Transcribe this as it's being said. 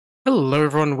Hello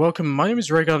everyone, welcome. My name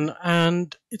is Raygun,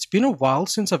 and it's been a while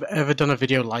since I've ever done a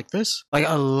video like this. Like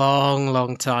a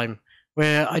long time.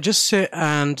 Where I just sit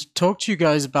and talk to you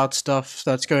guys about stuff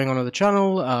that's going on the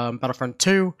channel, Battlefront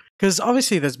 2. Because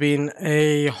obviously there's been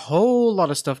a whole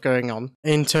lot of stuff going on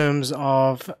in terms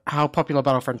of how popular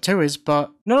Battlefront 2 is,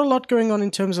 but not a lot going on in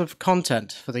terms of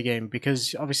content for the game.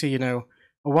 Because obviously, you know,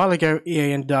 a while ago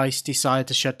EA and DICE decided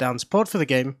to shut down support for the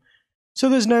game. So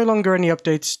there's no longer any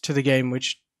updates to the game,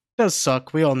 which does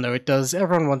suck. We all know it does.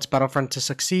 Everyone wants Battlefront to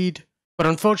succeed, but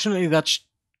unfortunately, that's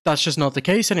just not the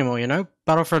case anymore. You know,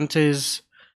 Battlefront is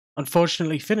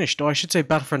unfortunately finished, or I should say,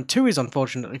 Battlefront 2 is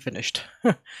unfortunately finished.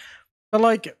 But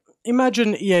like,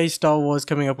 imagine EA Star Wars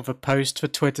coming up with a post for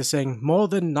Twitter saying more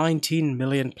than 19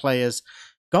 million players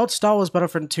got Star Wars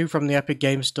Battlefront 2 from the Epic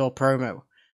Games Store promo.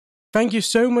 Thank you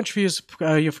so much for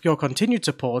your continued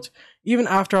support. Even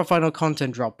after our final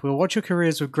content drop, we'll watch your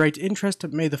careers with great interest.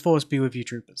 May the force be with you,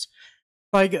 troopers.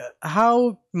 Like,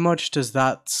 how much does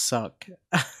that suck?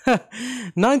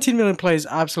 19 million players,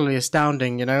 absolutely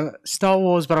astounding, you know? Star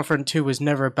Wars Battlefront 2 was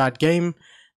never a bad game.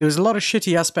 There was a lot of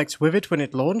shitty aspects with it when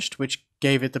it launched, which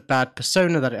gave it the bad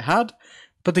persona that it had,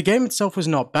 but the game itself was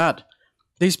not bad.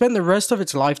 They spent the rest of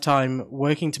its lifetime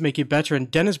working to make it better, and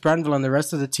Dennis Brandville and the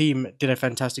rest of the team did a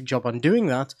fantastic job on doing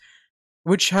that,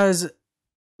 which has,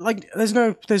 like, there's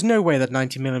no way that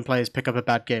 90 million players pick up a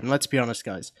bad game, let's be honest,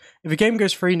 guys. If a game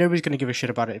goes free, nobody's going to give a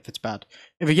shit about it if it's bad.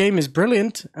 If a game is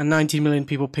brilliant, and 90 million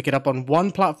people pick it up on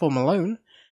one platform alone,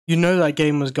 you know that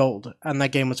game was gold, and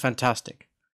that game was fantastic.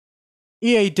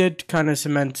 EA did kind of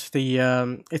cement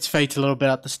its fate a little bit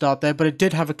at the start there, but it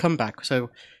did have a comeback,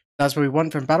 so that's what we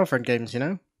want from Battlefront games, you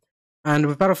know? And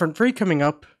with Battlefront 3 coming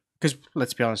up, because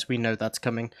let's be honest, we know that's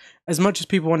coming. As much as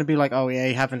people want to be like, oh,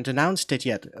 EA haven't announced it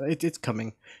yet, it's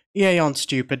coming. EA aren't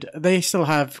stupid. They still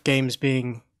have games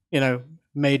being, you know,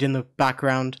 made in the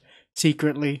background,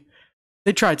 secretly.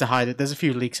 They tried to hide it. There's a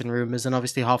few leaks and rumors, and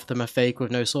obviously half of them are fake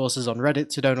with no sources on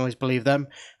Reddit, so don't always believe them,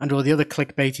 and all the other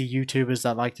clickbaity YouTubers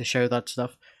that like to show that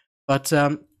stuff. But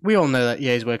we all know that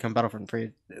EA is working on Battlefront 3.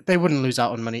 They wouldn't lose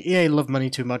out on money. EA love money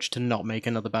too much to not make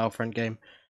another Battlefront game.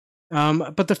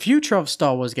 But the future of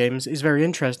Star Wars games is very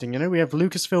interesting. You know, we have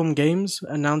Lucasfilm Games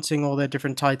announcing all their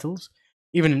different titles.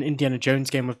 Even an Indiana Jones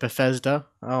game with Bethesda.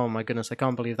 Oh my goodness, I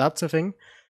can't believe that's a thing.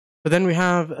 But then we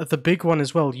have the big one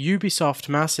as well, Ubisoft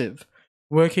Massive,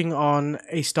 working on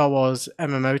a Star Wars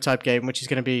MMO type game, which is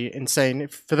going to be insane.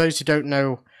 For those who don't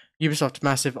know, Ubisoft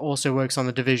Massive also works on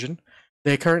The Division.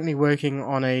 They're currently working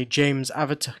on a James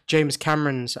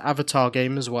Cameron's Avatar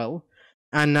game as well.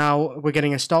 And now we're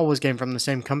getting a Star Wars game from the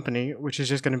same company, which is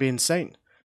just going to be insane.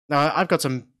 Now, I've got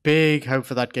some big hope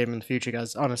for that game in the future,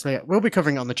 guys. Honestly, we'll be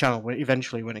covering it on the channel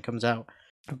eventually when it comes out.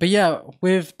 But yeah,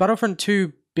 with Battlefront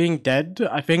 2 being dead,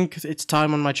 I think its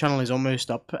time on my channel is almost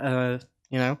up.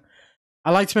 You know, I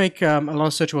like to make a lot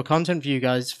of searchable content for you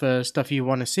guys for stuff you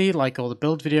want to see, like all the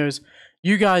build videos.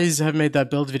 You guys have made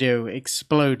that build video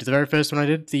explode. The very first one I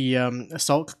did, the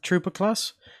Assault Trooper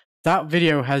class, that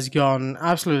video has gone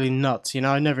absolutely nuts. You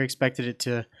know, I never expected it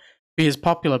to be as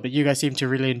popular, but you guys seem to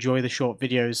really enjoy the short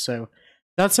videos, so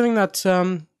that's something that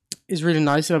is really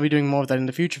nice, and I'll be doing more of that in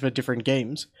the future for different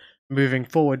games moving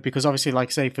forward, because obviously, like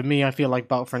I say, for me, I feel like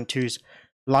Battlefront 2's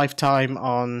lifetime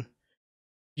on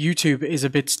YouTube is a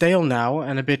bit stale now,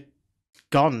 and a bit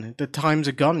gone. The times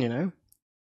are gone, you know?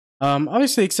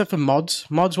 Obviously, except for mods.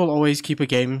 Mods will always keep a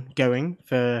game going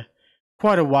for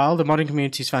quite a while. The modding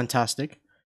community is fantastic.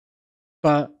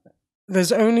 But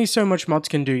there's only so much mods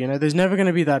can do, you know? There's never going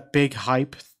to be that big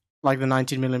hype like the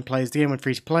 19 million players. The game went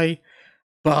free to play,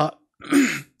 but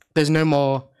there's no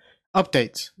more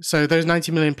updates. So those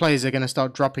 90 million players are going to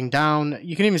start dropping down.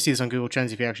 You can even see this on Google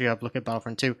Trends if you actually have a look at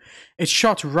Battlefront 2. It's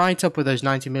shot right up with those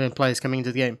 90 million players coming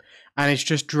into the game, and it's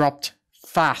just dropped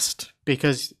fast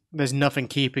because there's nothing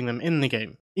keeping them in the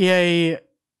game. EA,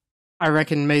 I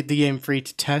reckon, made the game free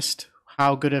to test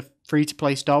how good a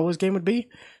free-to-play Star Wars game would be,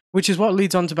 which is what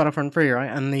leads on to Battlefront 3,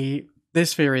 right? And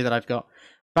this theory that I've got.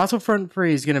 Battlefront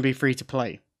 3 is going to be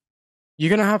free-to-play. You're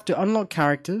going to have to unlock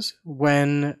characters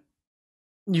when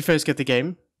you first get the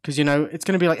game, because, you know, it's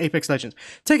going to be like Apex Legends.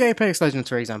 Take Apex Legends,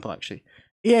 for example, actually.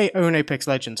 EA own Apex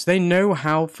Legends. They know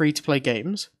how free-to-play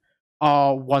games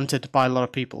are wanted by a lot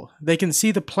of people. They can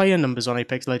see the player numbers on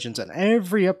Apex Legends, and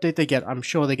every update they get, I'm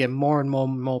sure they get more and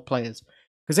more players.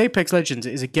 Because Apex Legends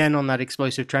is again on that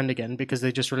explosive trend again, because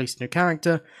they just released a new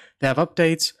character, they have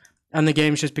updates, and the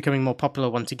game's just becoming more popular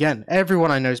once again. Everyone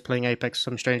I know is playing Apex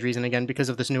for some strange reason again because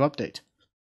of this new update.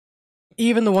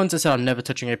 Even the ones that said I'm never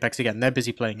touching Apex again, they're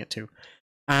busy playing it too.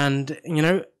 And, you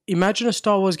know, imagine a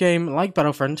Star Wars game like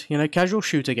Battlefront, you know, casual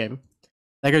shooter game,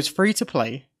 that goes free to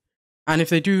play, And if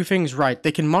they do things right,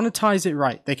 they can monetize it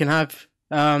right. They can have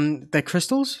their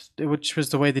crystals, which was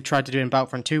the way they tried to do in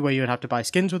Battlefront 2, where you would have to buy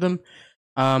skins with them.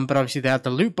 But obviously they had the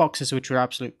loot boxes, which were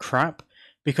absolute crap,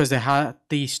 because they had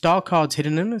the star cards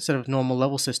hidden in them instead of normal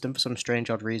level system for some strange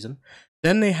odd reason.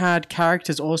 Then they had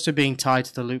characters also being tied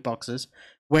to the loot boxes,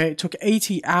 where it took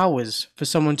 80 hours for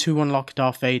someone to unlock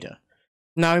Darth Vader.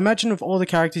 Now imagine with all the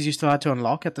characters you still had to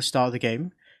unlock at the start of the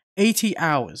game, 80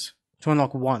 hours to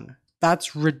unlock one.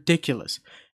 That's ridiculous.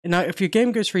 Now, if your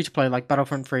game goes free to play like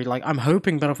Battlefront 3, like I'm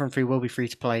hoping Battlefront 3 will be free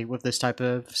to play with this type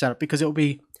of setup, because it will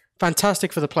be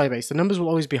fantastic for the play base. The numbers will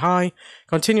always be high,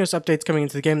 continuous updates coming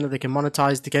into the game that they can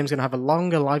monetize. The game's going to have a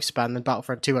longer lifespan than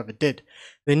Battlefront 2 ever did.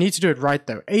 They need to do it right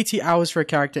though. 80 hours for a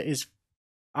character is,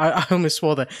 I almost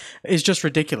swore that, is just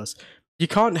ridiculous. You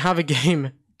can't have a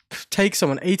game take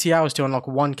someone 80 hours to unlock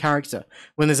one character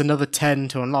when there's another 10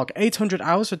 to unlock. 800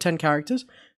 hours for 10 characters?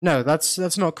 No, that's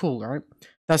not cool, right?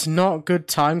 That's not good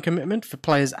time commitment for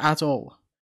players at all.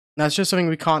 That's just something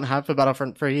we can't have for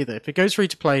Battlefront 3 either. If it goes free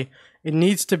to play, it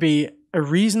needs to be a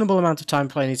reasonable amount of time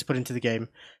player needs to put into the game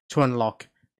to unlock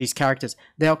these characters.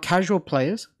 They are casual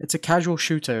players. It's a casual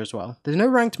shooter as well. There's no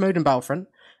ranked mode in Battlefront.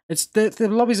 It's the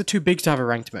lobbies are too big to have a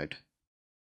ranked mode.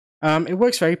 It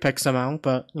works for Apex somehow,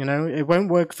 but you know, it won't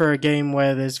work for a game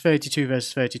where there's 32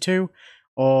 versus 32,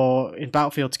 or in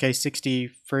Battlefield's case,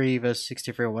 63 versus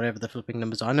 63, or whatever the flipping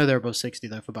numbers are. I know they're above 60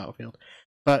 though for Battlefield.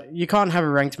 But you can't have a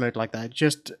ranked mode like that.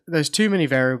 Just, there's too many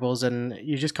variables, and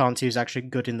you just can't see who's actually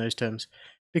good in those terms.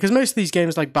 Because most of these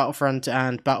games like Battlefront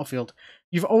and Battlefield,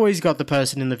 you've always got the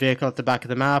person in the vehicle at the back of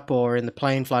the map, or in the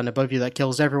plane flying above you that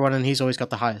kills everyone, and he's always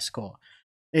got the highest score.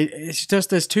 It's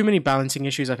just, there's too many balancing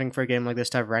issues, I think, for a game like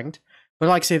this to have ranked. But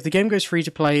like I say, if the game goes free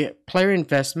to play, player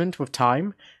investment with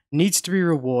time needs to be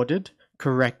rewarded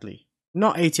correctly.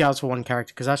 Not 80 hours for one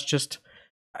character, because that's just,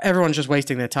 everyone's just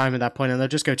wasting their time at that point, and they'll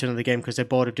just go to another game because they're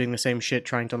bored of doing the same shit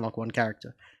trying to unlock one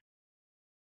character.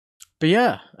 But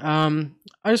yeah, I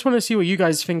just want to see what you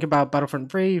guys think about Battlefront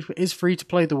 3. Is free to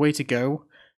play the way to go?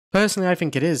 Personally, I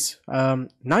think it is.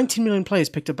 19 million players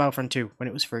picked up Battlefront 2 when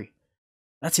it was free.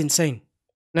 That's insane.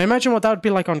 Now imagine what that would be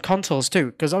like on consoles too,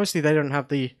 because obviously they don't have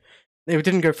the, they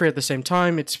didn't go free at the same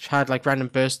time. It's had like random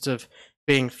bursts of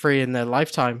being free in their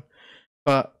lifetime,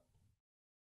 but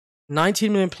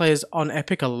 19 million players on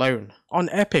Epic alone. On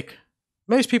Epic.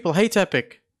 Most people hate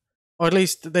Epic, or at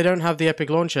least they don't have the Epic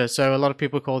launcher, so a lot of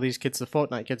people call these kids the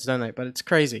Fortnite kids, don't they? But it's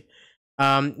crazy.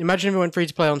 Imagine if it went free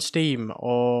to play on Steam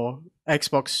or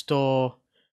Xbox Store.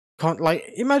 Like,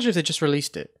 imagine if they just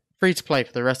released it free to play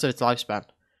for the rest of its lifespan.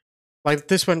 Like,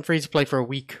 this went free to play for a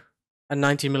week, and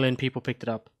 90 million people picked it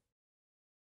up.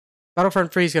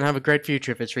 Battlefront 3 is going to have a great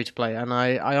future if it's free to play, and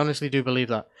I honestly do believe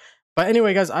that. But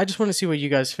anyway, guys, I just want to see what you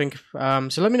guys think. So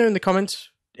let me know in the comments,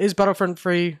 is Battlefront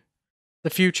 3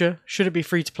 the future? Should it be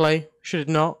free to play? Should it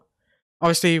not?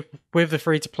 Obviously, with the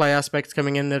free to play aspect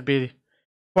coming in, there'd be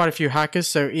quite a few hackers,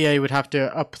 so EA would have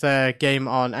to up their game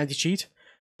on anti-cheat.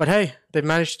 But hey, they've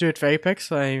managed to do it for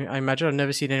Apex. I imagine I've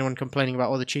never seen anyone complaining about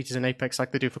all the cheaters in Apex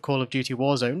like they do for Call of Duty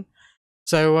Warzone.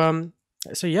 So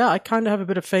yeah, I kind of have a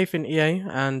bit of faith in EA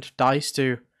and DICE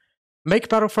to make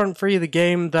Battlefront 3 the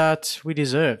game that we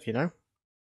deserve, you know?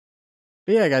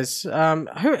 But yeah, guys,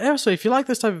 also, if you like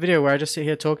this type of video where I just sit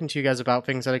here talking to you guys about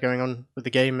things that are going on with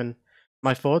the game and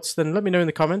my thoughts, then let me know in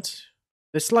the comments.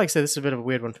 This, like I said, this is a bit of a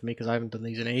weird one for me because I haven't done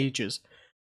these in ages.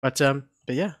 But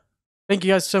yeah. Thank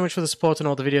you guys so much for the support on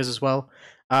all the videos as well.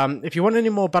 If you want any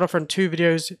more Battlefront 2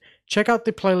 videos, check out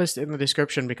the playlist in the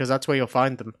description because that's where you'll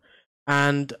find them.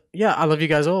 And yeah, I love you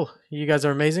guys all. You guys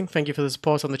are amazing. Thank you for the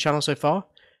support on the channel so far.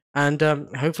 And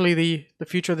hopefully the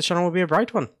future of the channel will be a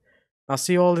bright one. I'll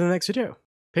see you all in the next video.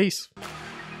 Peace.